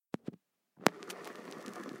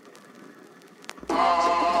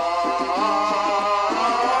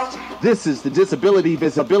This is the Disability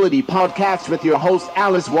Visibility Podcast with your host,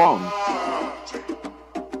 Alice Wong.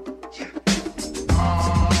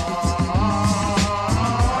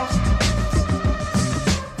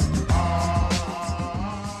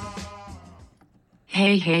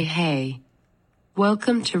 Hey.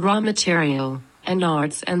 Welcome to Raw Material, an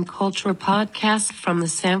arts and culture podcast from the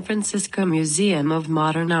San Francisco Museum of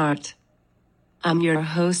Modern Art. I'm your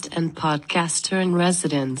host and podcaster in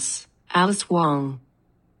residence, Alice Wong.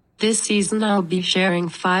 This season I'll be sharing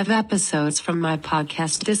 5 episodes from my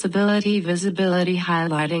podcast Disability Visibility,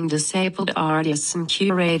 highlighting disabled artists and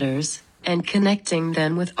curators, and connecting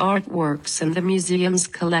them with artworks in the museum's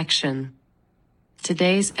collection.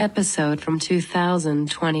 Today's episode from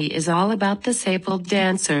 2020 is all about disabled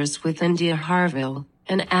dancers with India Harville,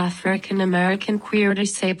 an African-American queer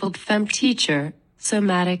disabled femme teacher,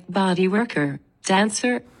 somatic body worker,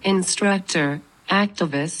 dancer, instructor,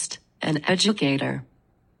 activist, and educator.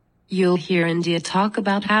 You'll hear India talk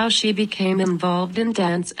about how she became involved in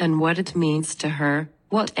dance and what it means to her,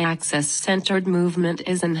 what access-centered movement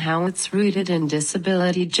is and how it's rooted in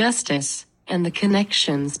disability justice, and the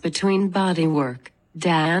connections between bodywork,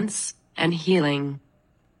 dance, and healing.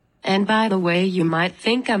 And by the way, you might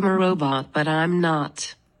think I'm a robot, but I'm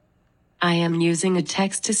not. I am using a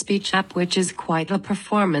text-to-speech app, which is quite a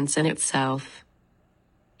performance in itself.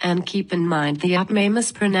 And keep in mind the app may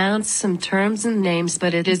mispronounce some terms and names,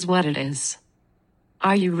 but it is what it is.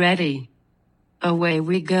 Are you ready? Away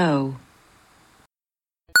we go.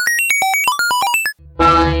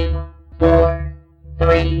 5, 4,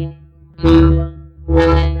 3, 2,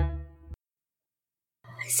 1.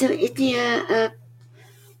 So, India,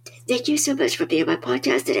 thank you so much for being on my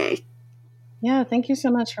podcast today. Yeah, thank you so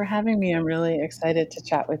much for having me. I'm really excited to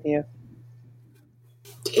chat with you.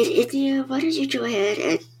 India, why don't you go ahead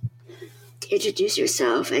and introduce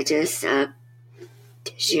yourself and just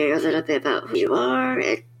share a little bit about who you are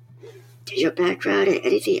and your background and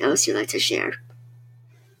anything else you'd like to share.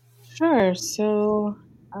 Sure. So,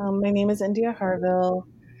 my name is India Harville,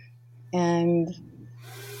 and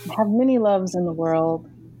I have many loves in the world.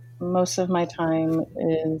 Most of my time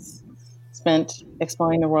is spent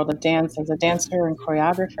exploring the world of dance as a dancer and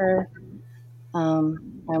choreographer.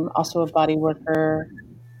 I'm also a body worker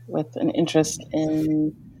with an interest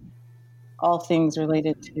in all things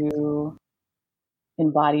related to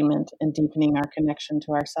embodiment and deepening our connection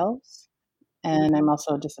to ourselves. And I'm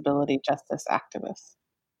also a disability justice activist.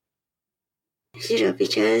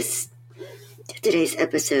 Because today's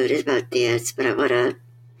episode is about dance, but I want to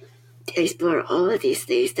explore all of these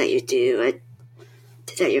things that you do and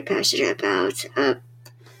that you're passionate about.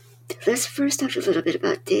 Let's first talk a little bit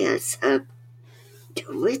about dance.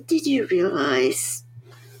 When did you realize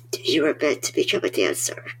you were meant to become a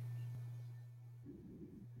dancer?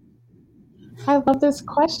 I love this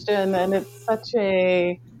question, and it's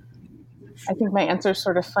I think my answer is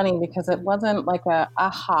sort of funny because it wasn't like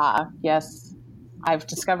yes, I've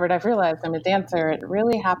realized I'm a dancer. It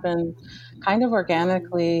really happened kind of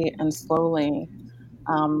organically and slowly.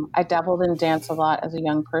 I dabbled in dance a lot as a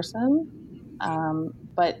young person,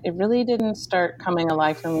 but it really didn't start coming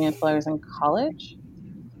alive for me until I was in college.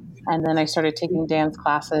 And then I started taking dance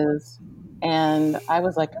classes, and I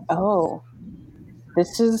was like, oh,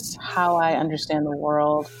 this is how I understand the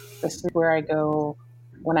world. This is where I go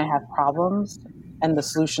when I have problems, and the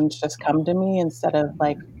solutions just come to me instead of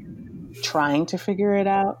like trying to figure it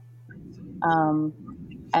out.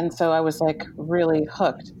 And so I was like really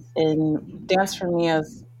hooked. In dance for me,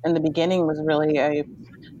 as in the beginning, was really a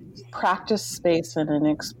practice space and an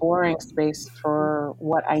exploring space for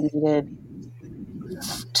what I needed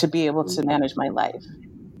to be able to manage my life.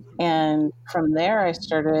 And from there, I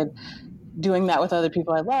started doing that with other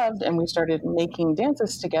people I loved, and we started making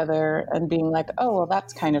dances together and being like, oh, well,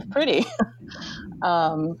 that's kind of pretty.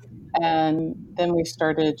 And then we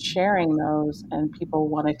started sharing those, and people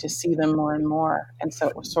wanted to see them more and more. And so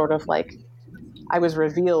it was sort of like I was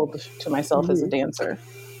revealed to myself as a dancer.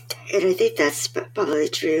 And I think that's probably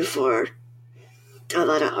true for a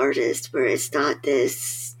lot of artists, where it's not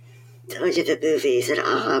this, like in the movies, an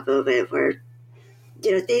aha moment where,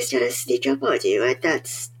 things kind of sneak up on you, and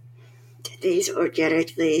things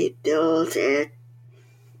organically build and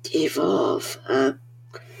evolve.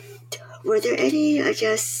 Were there any,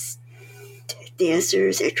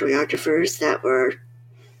 dancers and choreographers that were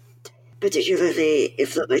particularly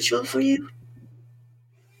influential for you?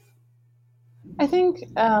 I think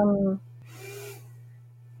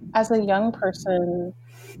as a young person,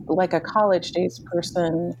 like a college days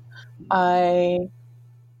person, I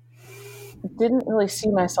didn't really see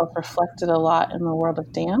myself reflected a lot in the world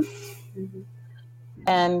of dance. Mm-hmm.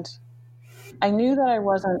 And I knew that I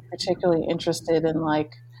wasn't particularly interested in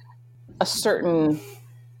like a certain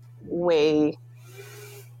way.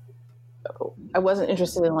 I wasn't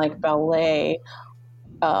interested in like ballet.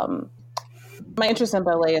 My interest in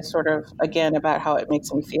ballet is sort of, again, about how it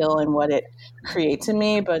makes me feel and what it creates in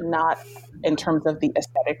me, but not in terms of the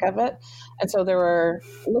aesthetic of it. And so there were,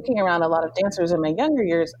 looking around a lot of dancers in my younger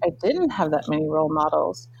years, I didn't have that many role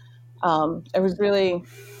models. I was really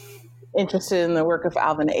interested in the work of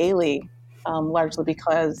Alvin Ailey, largely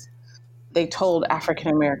because they told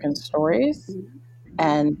African American stories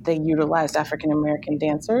and they utilized African American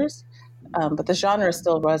dancers. But the genre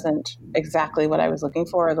still wasn't exactly what I was looking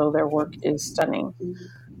for, although their work is stunning.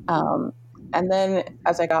 And then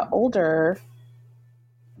as I got older,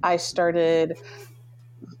 I started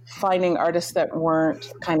finding artists that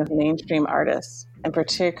weren't kind of mainstream artists. And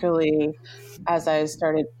particularly as I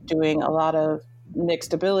started doing a lot of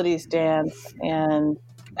mixed abilities dance and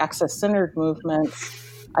access-centered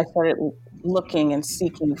movements, I started looking and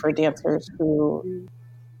seeking for dancers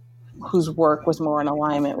whose work was more in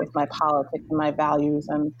alignment with my politics and my values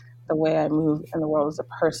and the way I move in the world as a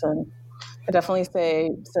person. I definitely say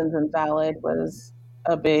Sins Invalid was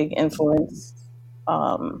a big influence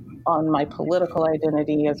on my political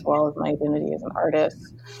identity as well as my identity as an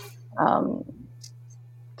artist.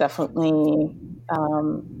 Definitely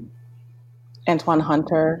Antoine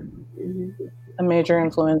Hunter, a major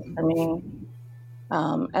influence for me.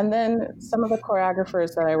 And then some of the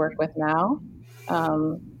choreographers that I work with now.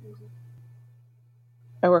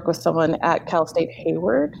 I work with someone at Cal State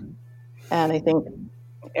Hayward, and I think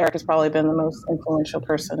Eric has probably been the most influential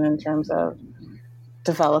person in terms of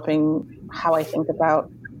developing how I think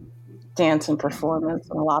about dance and performance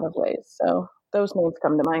in a lot of ways. So those names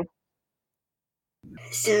come to mind.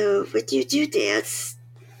 So when you do dance,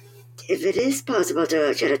 if it is possible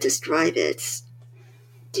to kind of describe it,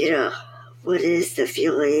 what is the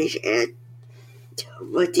feeling and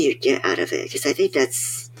what do you get out of it? Because I think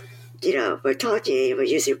that's, we're talking, we're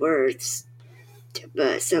using words,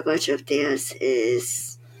 but so much of dance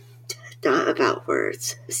is not about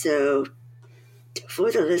words. So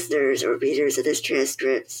for the listeners or readers of this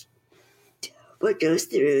transcript, what goes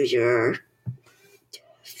through your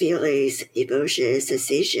feelings, emotions,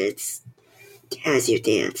 sensations as you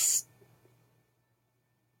dance?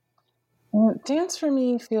 Dance for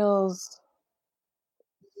me feels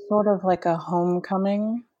sort of like a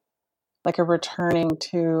homecoming, like a returning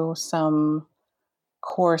to some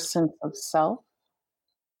core sense of self.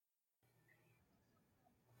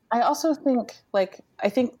 I also think, I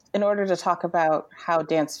think in order to talk about how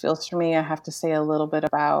dance feels for me, I have to say a little bit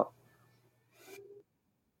about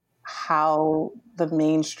how the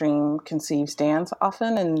mainstream conceives dance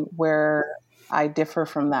often and where I differ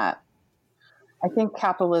from that. I think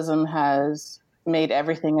capitalism has made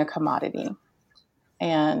everything a commodity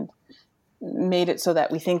and made it so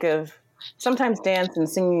that we think of sometimes dance and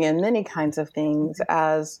singing and many kinds of things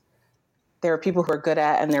as there are people who are good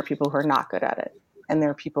at and there are people who are not good at it. And there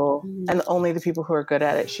are people, and only the people who are good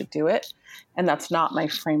at it should do it. And that's not my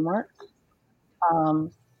framework.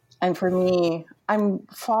 And for me, I'm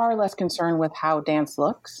far less concerned with how dance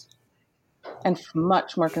looks and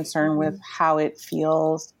much more concerned with how it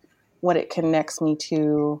feels, what it connects me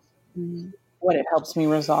to, what it helps me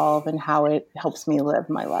resolve, and how it helps me live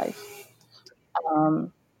my life.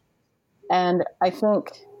 And I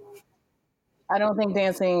don't think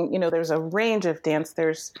dancing, there's a range of dance.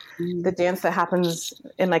 There's the dance that happens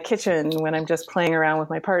in my kitchen when I'm just playing around with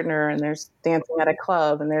my partner, and there's dancing at a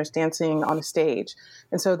club, and there's dancing on a stage.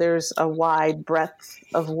 And so there's a wide breadth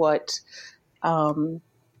of what and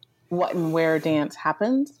where dance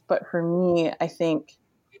happens. But for me, I think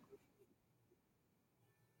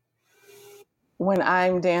when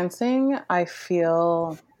I'm dancing, I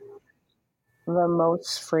feel the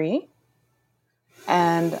most free.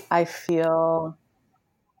 And I feel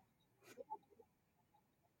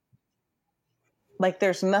like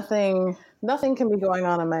there's nothing can be going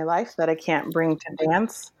on in my life that I can't bring to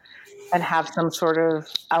dance and have some sort of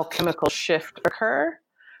alchemical shift occur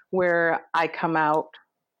where I come out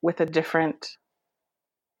with a different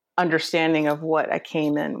understanding of what I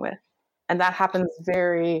came in with. And that happens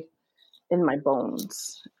very in my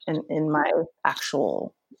bones and in my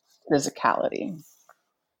actual physicality.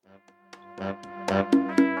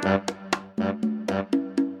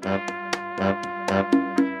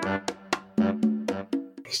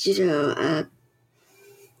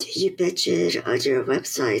 You mentioned on your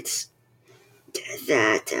website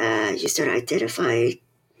that you started identifying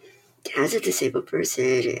as a disabled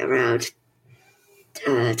person around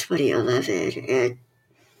 2011. And,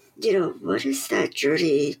 what has that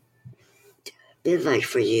journey been like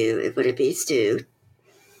for you and what it means to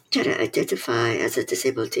try to identify as a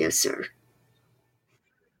disabled dancer.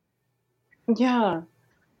 Yeah.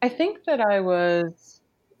 I think that I was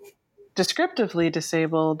descriptively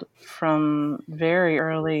disabled from very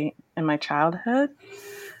early in my childhood.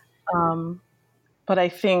 But I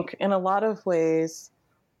think in a lot of ways,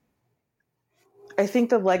 I think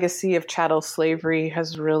the legacy of chattel slavery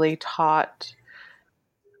has really taught,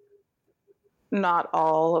 not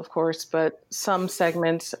all, of course, but some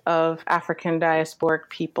segments of African diasporic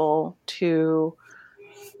people to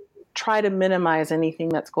try to minimize anything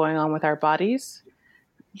that's going on with our bodies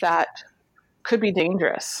that could be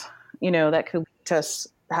dangerous. That could lead to us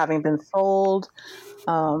having been sold,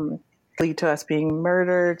 could lead to us being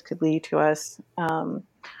murdered, could lead to us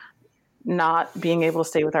not being able to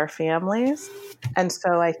stay with our families. And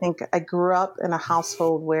so I think I grew up in a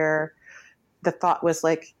household where the thought was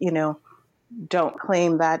like, don't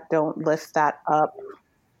claim that, don't lift that up,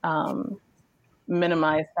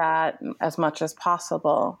 minimize that as much as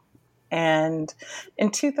possible. And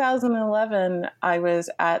in 2011, I was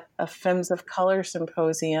at a Femmes of Color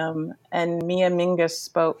symposium, and Mia Mingus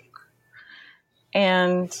spoke.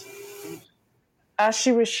 And as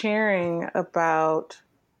she was sharing about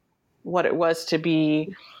what it was to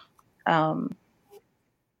be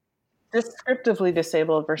descriptively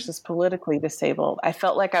disabled versus politically disabled, I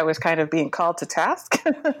felt like I was kind of being called to task.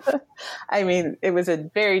 I mean, it was a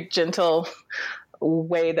very gentle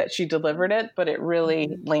way that she delivered it, but it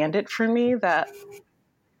really landed for me that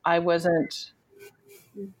I wasn't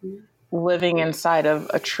living inside of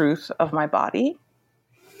a truth of my body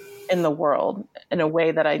in the world in a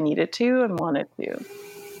way that I needed to and wanted to.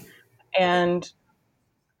 And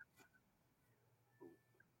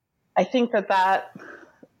I think that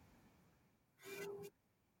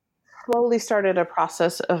slowly started a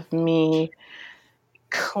process of me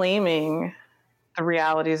claiming the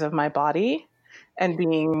realities of my body and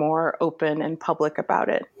being more open and public about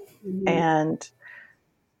it. Mm-hmm. And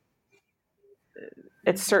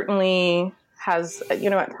it certainly has, at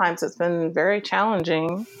times it's been very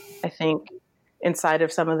challenging, I think, inside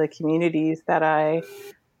of some of the communities that I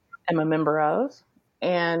am a member of.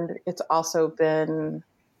 And it's also been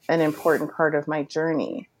an important part of my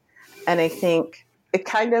journey. And I think it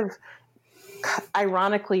kind of,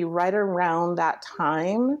 ironically, right around that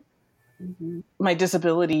time, my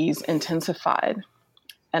disabilities intensified.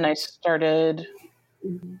 And I started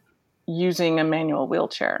using a manual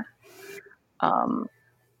wheelchair.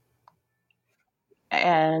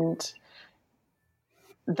 And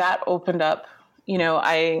that opened up,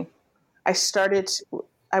 I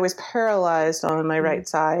was paralyzed on my right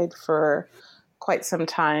side for quite some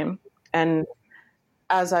time. And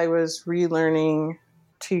as I was relearning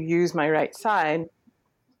to use my right side,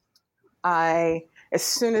 as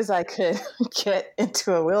soon as I could get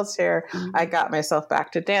into a wheelchair, I got myself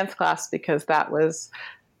back to dance class because that was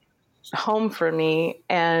home for me.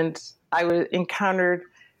 And I encountered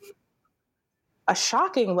a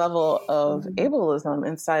shocking level of ableism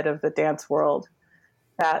inside of the dance world,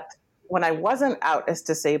 that when I wasn't out as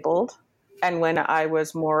disabled and when I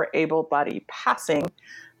was more able-bodied passing,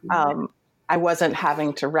 I wasn't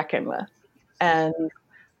having to reckon with. And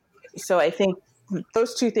so I think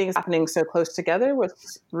those two things happening so close together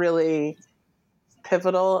was really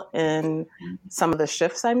pivotal in some of the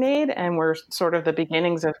shifts I made, and were sort of the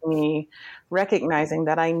beginnings of me recognizing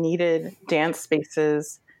that I needed dance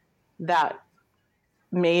spaces that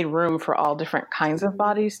made room for all different kinds of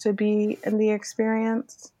bodies to be in the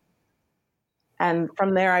experience. And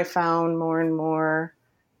from there, I found more and more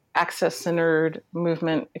access-centered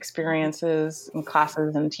movement experiences and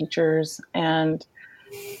classes and teachers, and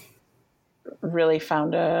really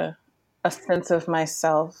found a sense of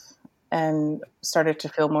myself and started to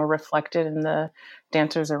feel more reflected in the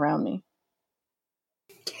dancers around me.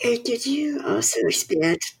 And did you also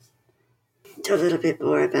expand a little bit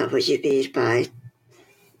more about what you mean by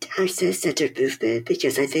access-centered movement?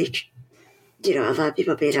 Because I think, a lot of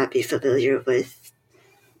people may not be familiar with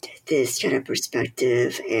this kind of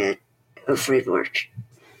perspective and a framework.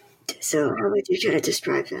 So how would you try to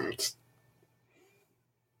describe that?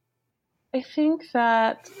 I think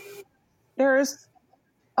that there is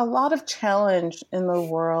a lot of challenge in the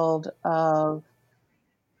world of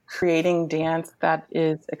creating dance that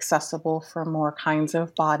is accessible for more kinds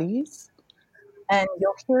of bodies. And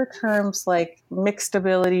you'll hear terms like mixed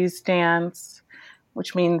abilities dance,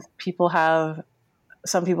 which means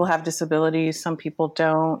some people have disabilities, some people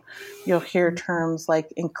don't. You'll hear terms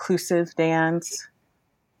like inclusive dance,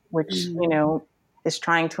 which, is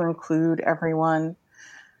trying to include everyone.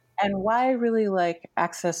 And why I really like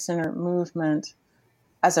access-centered movement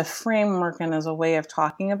as a framework and as a way of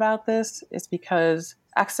talking about this is because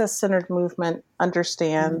access-centered movement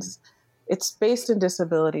understands it's based in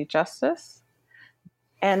disability justice,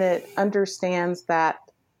 and it understands that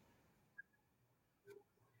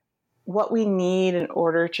what we need in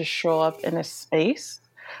order to show up in a space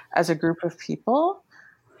as a group of people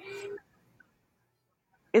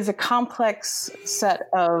is a complex set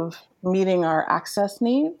of meeting our access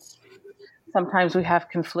needs. Sometimes we have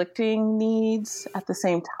conflicting needs at the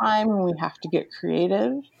same time, and we have to get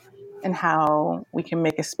creative in how we can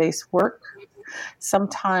make a space work.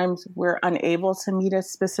 Sometimes we're unable to meet a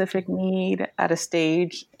specific need at a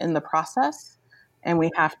stage in the process, and we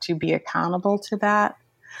have to be accountable to that.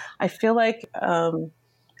 I feel like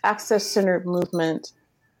access-centered movement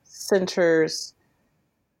centers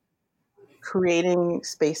creating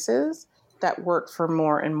spaces that work for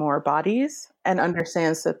more and more bodies, and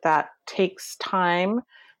understands that that takes time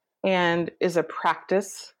and is a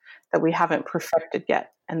practice that we haven't perfected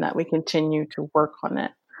yet, and that we continue to work on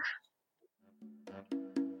it.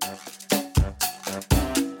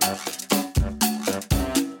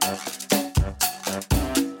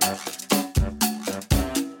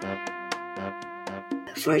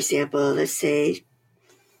 For example, let's say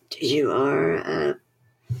you are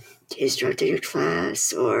the instructor in your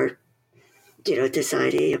class, or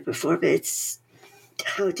designing a performance.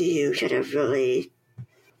 How do you kind of really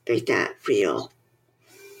make that real?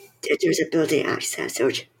 There's a building access. So,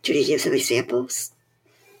 could you give some examples?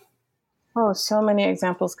 Oh, so many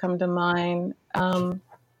examples come to mind. I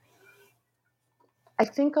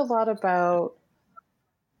think a lot about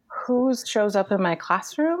who shows up in my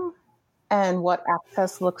classroom and what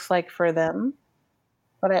access looks like for them.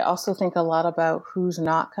 But I also think a lot about who's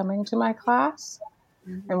not coming to my class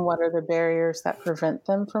and what are the barriers that prevent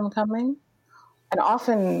them from coming. And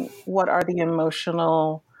often, what are the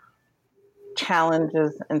emotional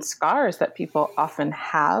challenges and scars that people often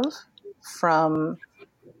have from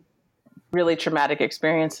really traumatic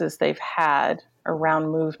experiences they've had around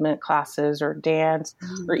movement classes or dance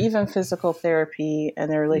or even physical therapy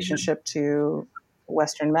and their relationship to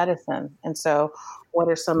Western medicine. And so what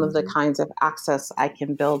are some of the kinds of access I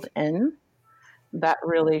can build in that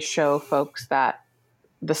really show folks that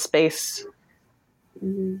the space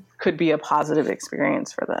could be a positive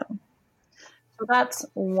experience for them? So that's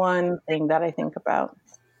one thing that I think about.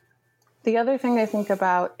 The other thing I think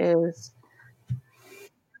about is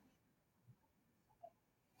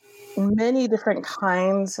many different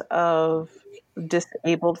kinds of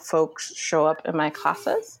disabled folks show up in my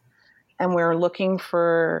classes, and we're looking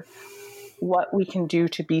for what we can do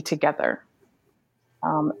to be together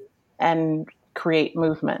and create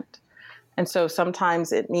movement. And so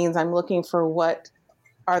sometimes it means I'm looking for what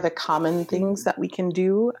are the common things that we can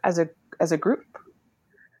do as a group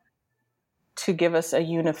to give us a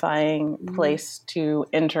unifying place to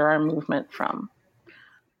enter our movement from.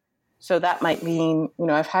 So that might mean,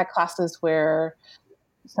 I've had classes where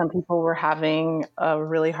some people were having a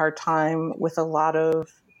really hard time with a lot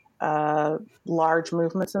of large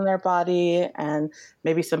movements in their body, and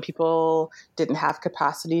maybe some people didn't have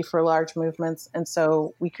capacity for large movements. And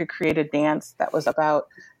so we could create a dance that was about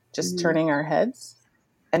just turning our heads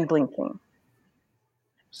and blinking.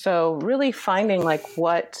 So really finding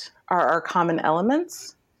what are our common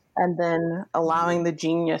elements, and then allowing the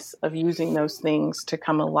genius of using those things to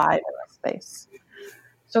come alive in a space.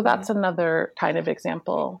 So that's another kind of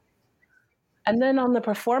example. And then on the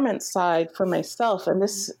performance side for myself, and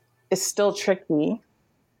this is still tricky,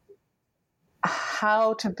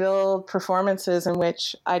 how to build performances in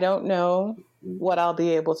which I don't know what I'll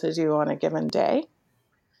be able to do on a given day,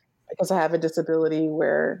 because I have a disability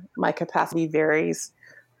where my capacity varies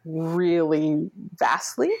really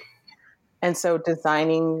vastly. And so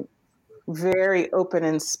designing very open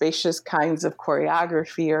and spacious kinds of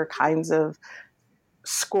choreography or kinds of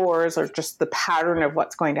scores or just the pattern of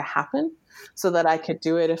what's going to happen so that I could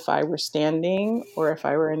do it if I were standing or if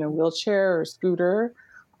I were in a wheelchair or scooter,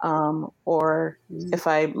 or if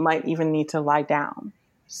I might even need to lie down.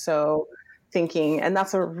 So thinking, and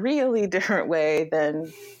that's a really different way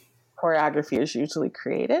than choreography is usually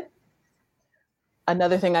created.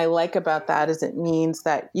 Another thing I like about that is it means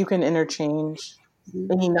that you can interchange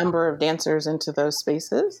any number of dancers into those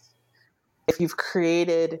spaces. If you've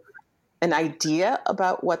created an idea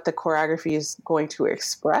about what the choreography is going to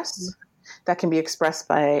express, that can be expressed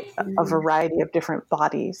by a variety of different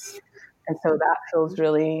bodies. And so that feels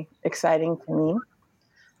really exciting to me.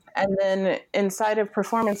 And then inside of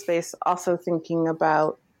performance space, also thinking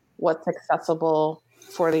about what's accessible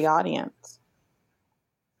for the audience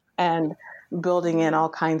and building in all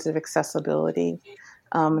kinds of accessibility.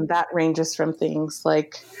 That ranges from things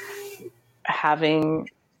like having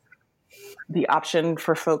the option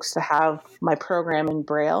for folks to have my program in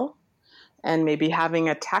Braille, and maybe having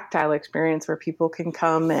a tactile experience where people can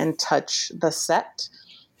come and touch the set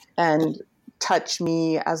and touch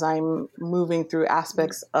me as I'm moving through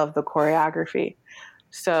aspects of the choreography.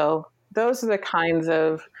 So those are the kinds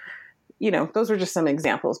of, those are just some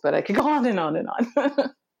examples, but I could go on and on and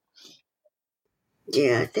on.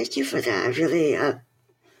 Yeah, thank you for that. I really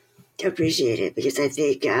appreciate it, because I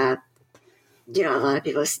think, a lot of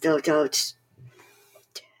people still don't,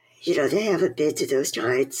 they haven't been to those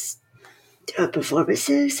kinds of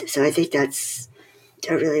performances. So I think that's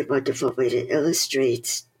a really wonderful way to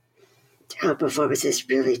illustrate how performances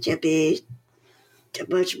really can be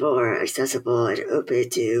much more accessible and open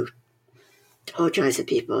to all kinds of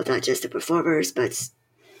people, not just the performers, but,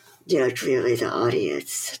 clearly the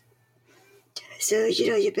audience. So,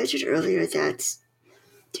 you mentioned earlier that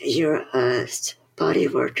you're a body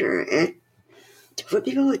worker, and for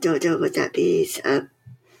people who don't know what that means, can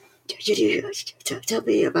you tell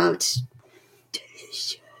me about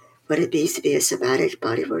what it means to be a somatic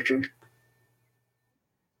body worker?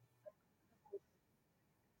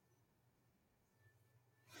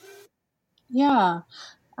 Yeah.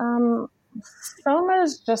 Soma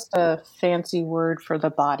is just a fancy word for the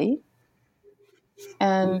body.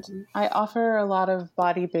 And I offer a lot of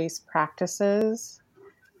body-based practices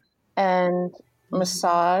and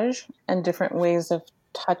massage and different ways of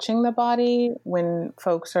touching the body when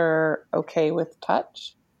folks are okay with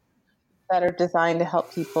touch, that are designed to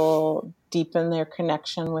help people deepen their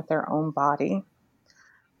connection with their own body.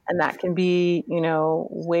 And that can be,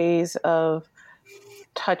 ways of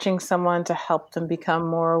touching someone to help them become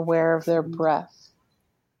more aware of their breath.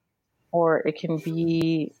 Or it can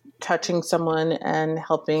be touching someone and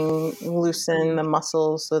helping loosen the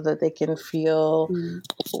muscles so that they can feel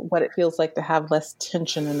what it feels like to have less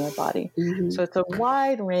tension in their body. So it's a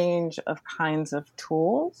wide range of kinds of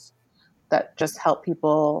tools that just help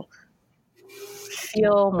people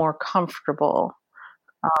feel more comfortable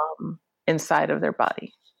inside of their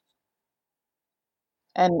body.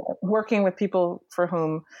 And working with people for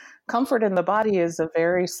whom comfort in the body is a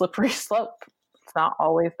very slippery slope. It's not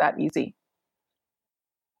always that easy.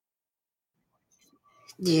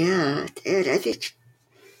 Yeah, and I think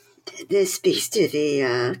this speaks to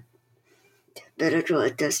the medical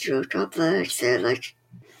industrial complex and,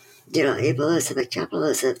 ableism and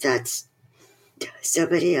capitalism, that so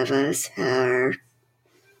many of us are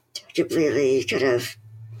completely kind of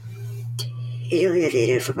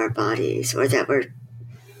alienated from our bodies, or that we're,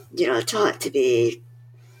 taught to be,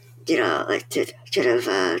 to kind of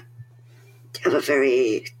have a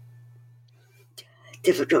very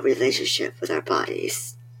difficult relationship with our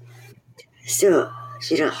bodies. So,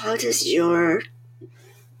 how does your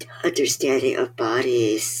understanding of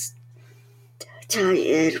bodies tie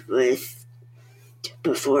in with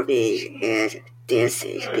performing and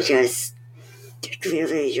dancing? Because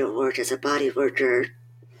clearly your work as a body worker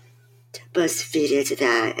must feed into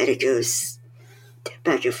that, and it goes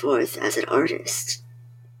back and forth as an artist.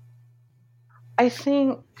 I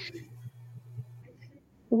think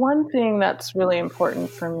one thing that's really important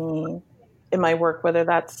for me in my work, whether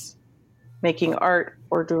that's making art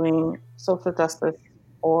or doing social justice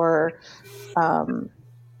or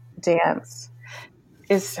dance,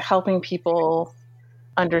 is helping people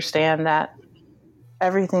understand that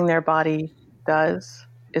everything their body does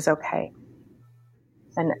is okay.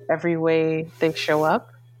 And every way they show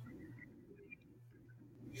up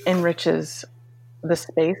enriches the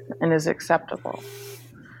space and is acceptable.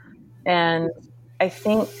 And I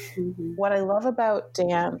think what I love about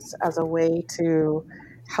dance as a way to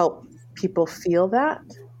help people feel that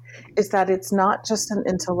is that it's not just an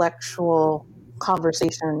intellectual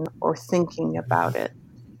conversation or thinking about it.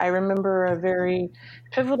 I remember a very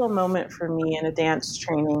pivotal moment for me in a dance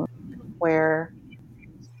training where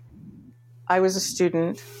I was a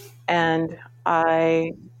student and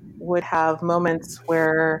I would have moments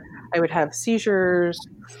where I would have seizures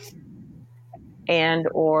and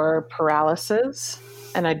or paralysis,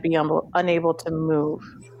 and I'd be unable to move.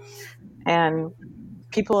 And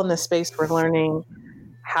people in the space were learning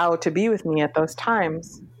how to be with me at those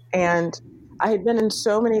times. And I had been in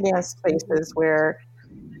so many dance spaces where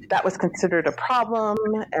that was considered a problem,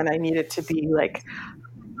 and I needed to be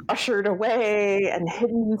ushered away and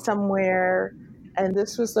hidden somewhere. And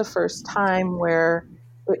this was the first time where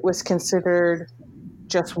it was considered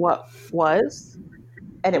just what was,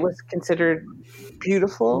 and it was considered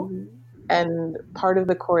beautiful and part of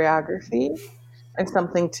the choreography and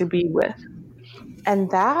something to be with.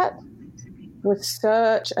 And that was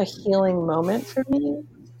such a healing moment for me,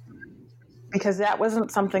 because that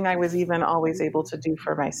wasn't something I was even always able to do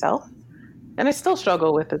for myself. And I still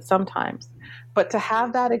struggle with it sometimes. But to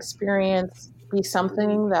have that experience be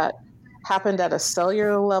something that happened at a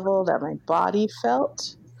cellular level that my body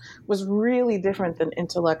felt was really different than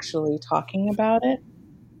intellectually talking about it.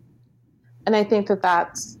 And I think that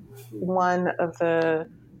that's one of the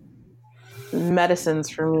medicines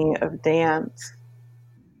for me of dance.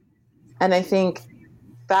 And I think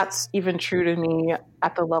that's even true to me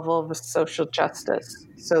at the level of social justice.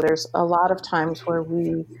 So there's a lot of times where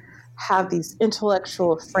we have these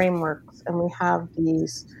intellectual frameworks and we have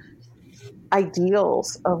these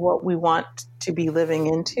ideals of what we want to be living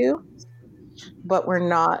into, but we're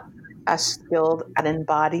not as skilled at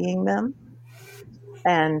embodying them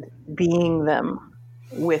and being them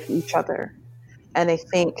with each other. And I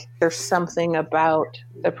think there's something about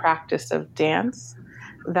the practice of dance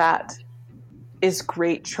that is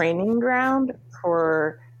great training ground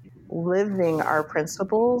for living our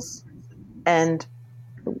principles and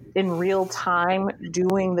in real time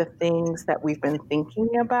doing the things that we've been thinking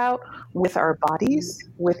about with our bodies,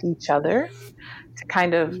 with each other, to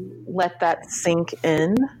kind of let that sink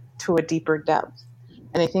in to a deeper depth.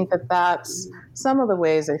 And I think that that's some of the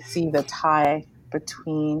ways I see the tie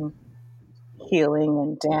between healing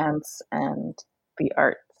and dance and the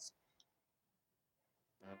arts.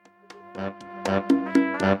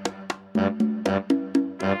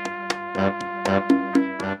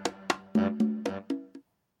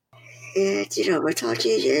 And, we're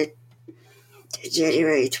talking in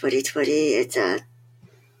January 2020. It's a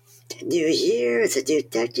new year. It's a new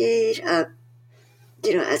decade.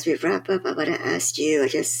 As we wrap up, I want to ask you, I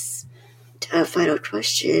guess, a final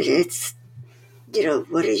question. It's,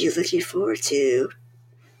 what are you looking forward to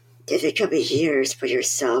in the coming years for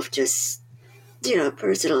yourself, just,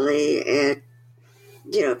 personally and,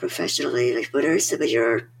 professionally? Like, what are some of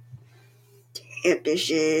your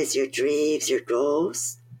ambitions, your dreams, your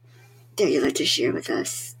goals that you'd like to share with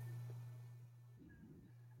us?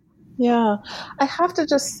 Yeah, I have to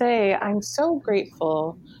just say, I'm so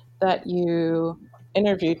grateful that you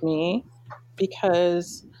interviewed me,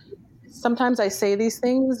 because sometimes I say these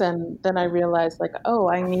things and then I realize, like, oh,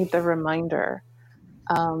 I need the reminder.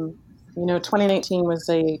 2019 was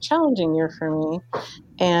a challenging year for me,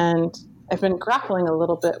 and I've been grappling a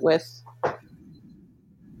little bit with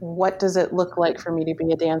what does it look like for me to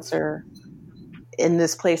be a dancer in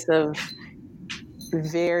this place of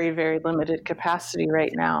very, very limited capacity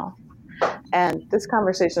right now. And this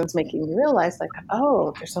conversation is making me realize, like,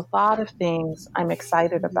 oh, there's a lot of things I'm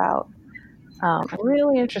excited about. I'm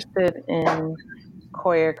really interested in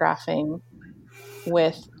choreographing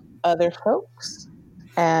with other folks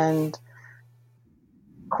and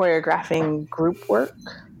choreographing group work,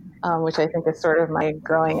 which I think is sort of my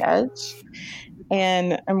growing edge.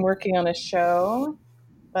 And I'm working on a show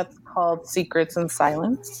that's called Secrets in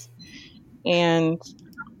Silence. And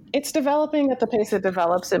it's developing at the pace it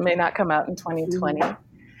develops. It may not come out in 2020,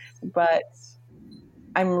 but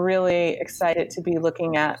I'm really excited to be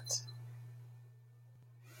looking at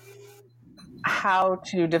how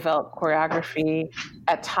to develop choreography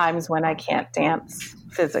at times when I can't dance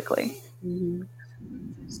physically.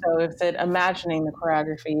 So is it imagining the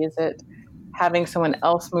choreography? Is it having someone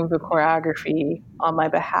else move the choreography on my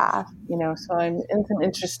behalf? So I'm in some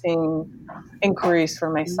interesting inquiries for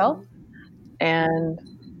myself, and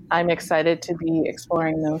I'm excited to be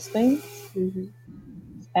exploring those things.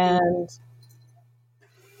 And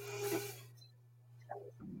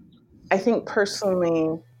I think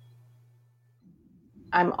personally,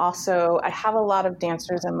 I have a lot of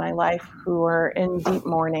dancers in my life who are in deep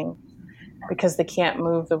mourning because they can't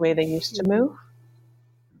move the way they used to move.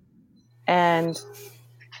 And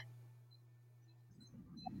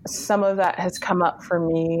some of that has come up for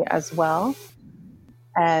me as well.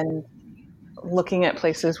 And looking at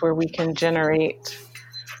places where we can generate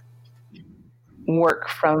work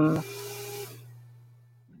from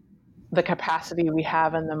the capacity we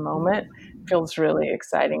have in the moment feels really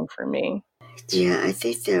exciting for me. Yeah, I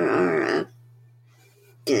think there are,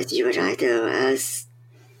 you and I know as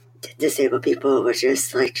disabled people, we're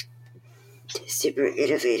just like super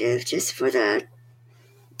innovative just for that,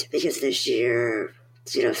 because this year,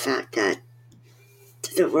 fact that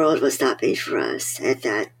the world was not made for us, and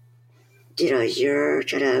that, your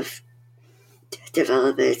kind of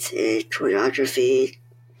development in choreography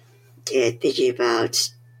and thinking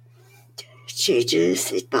about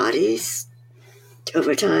changes in bodies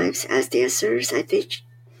over time as dancers. I think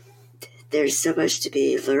there's so much to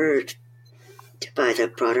be learned by the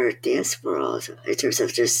broader dance world in terms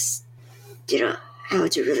of just, how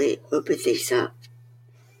to really open things up.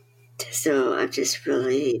 So I'm just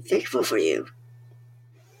really thankful for you.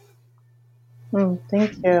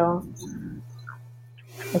 Thank you.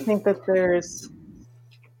 I think that there's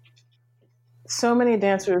so many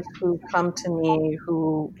dancers who come to me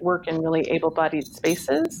who work in really able-bodied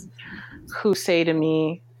spaces who say to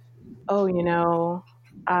me, oh,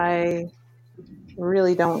 I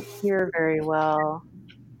really don't hear very well,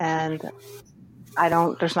 and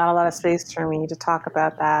there's not a lot of space for me to talk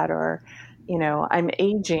about that, or, I'm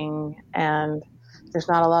aging and there's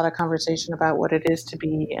not a lot of conversation about what it is to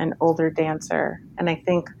be an older dancer. And I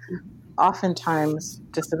think oftentimes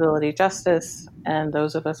disability justice and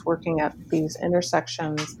those of us working at these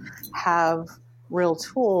intersections have real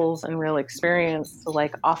tools and real experience to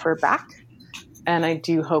offer back. And I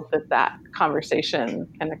do hope that conversation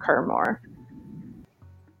can occur more.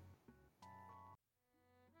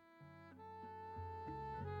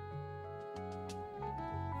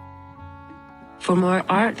 For more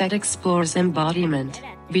art that explores embodiment,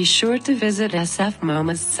 be sure to visit SF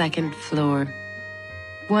MoMA's second floor.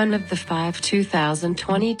 One of the 5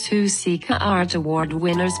 2022 Sika Art Award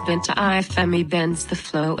winners, Binta Ifemi, bends the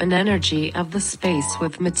flow and energy of the space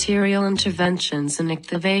with material interventions and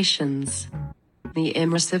activations. The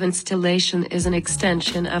immersive installation is an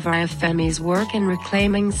extension of Ifemi's work in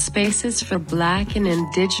reclaiming spaces for Black and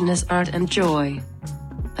Indigenous art and joy.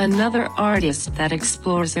 Another artist that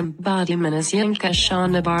explores embodiment is Yinka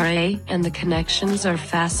Shonabare, and the connections are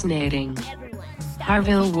fascinating.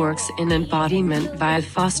 Harville works in embodiment by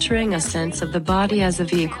fostering a sense of the body as a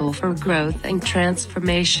vehicle for growth and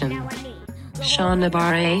transformation.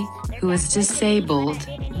 Shonabare, who is disabled,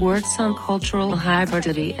 works on cultural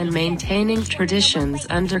hybridity and maintaining traditions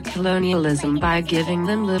under colonialism by giving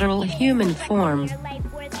them literal human form.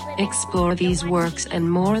 Explore these works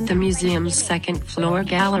and more in the museum's second floor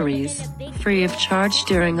galleries, free of charge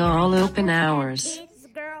during all open hours.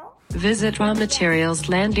 Visit Raw Materials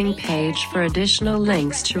landing page for additional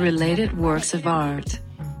links to related works of art.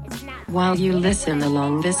 While you listen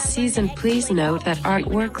along this season, please note that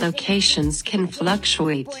artwork locations can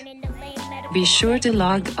fluctuate. Be sure to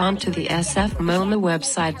log on to the SF MoMA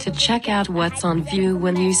website to check out what's on view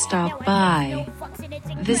when you stop by.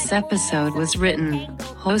 This episode was written,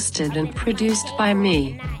 hosted and produced by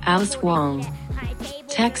me, Alice Wong.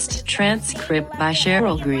 Text transcript by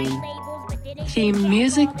Cheryl Green. Theme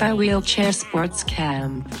music by Wheelchair Sports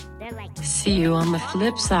Camp. See you on the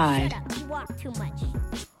flip side.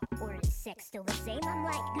 Still the same, I'm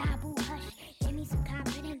like, nah, boo, hush. Give me some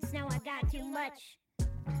confidence, now I got too much.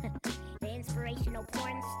 The inspirational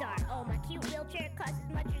porn star. Oh, my cute wheelchair costs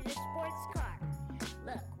as much as a sports car.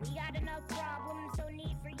 Look, we got enough problems, no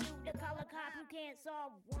need for you to call a cop who can't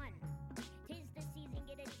solve one. 'Tis the season,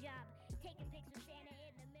 get a job.